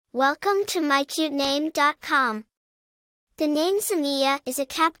Welcome to mycutename.com. The name Zamiyah is a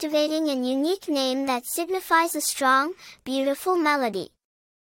captivating and unique name that signifies a strong, beautiful melody.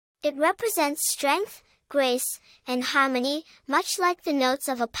 It represents strength, grace, and harmony, much like the notes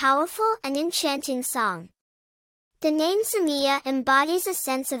of a powerful and enchanting song. The name Zamiyah embodies a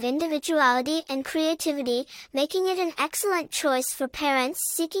sense of individuality and creativity, making it an excellent choice for parents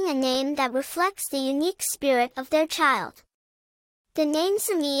seeking a name that reflects the unique spirit of their child. The name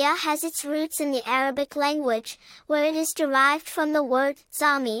Zamiyah has its roots in the Arabic language, where it is derived from the word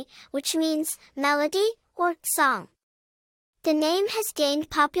zami, which means melody or song. The name has gained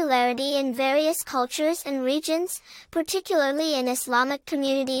popularity in various cultures and regions, particularly in Islamic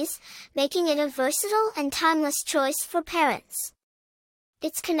communities, making it a versatile and timeless choice for parents.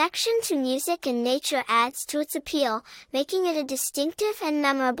 Its connection to music and nature adds to its appeal, making it a distinctive and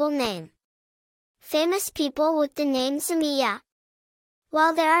memorable name. Famous people with the name Zamiyah.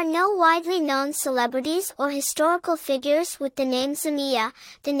 While there are no widely known celebrities or historical figures with the name Zamiyah,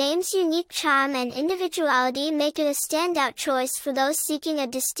 the name's unique charm and individuality make it a standout choice for those seeking a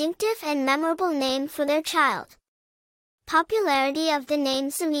distinctive and memorable name for their child. Popularity of the name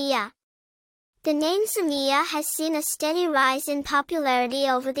Zamiyah. The name Zamiyah has seen a steady rise in popularity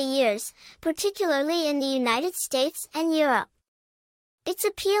over the years, particularly in the United States and Europe. Its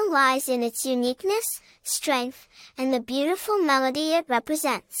appeal lies in its uniqueness, strength, and the beautiful melody it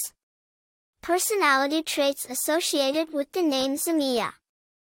represents. Personality traits associated with the name Zamiyah.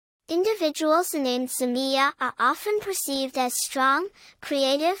 Individuals named Zamiyah are often perceived as strong,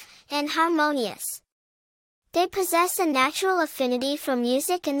 creative, and harmonious. They possess a natural affinity for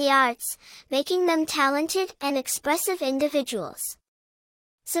music and the arts, making them talented and expressive individuals.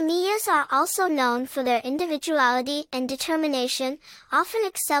 Zamiyahs are also known for their individuality and determination, often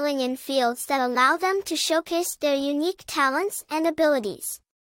excelling in fields that allow them to showcase their unique talents and abilities.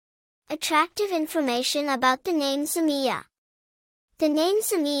 Attractive information about the name Zamiyah. The name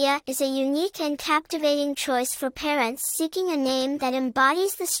Zamiyah is a unique and captivating choice for parents seeking a name that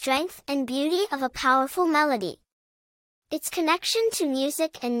embodies the strength and beauty of a powerful melody. Its connection to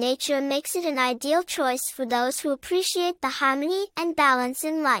music and nature makes it an ideal choice for those who appreciate the harmony and balance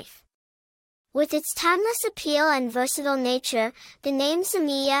in life. With its timeless appeal and versatile nature, the name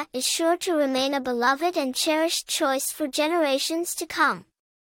Zamiyah is sure to remain a beloved and cherished choice for generations to come.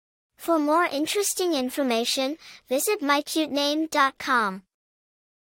 For more interesting information, visit mycutename.com.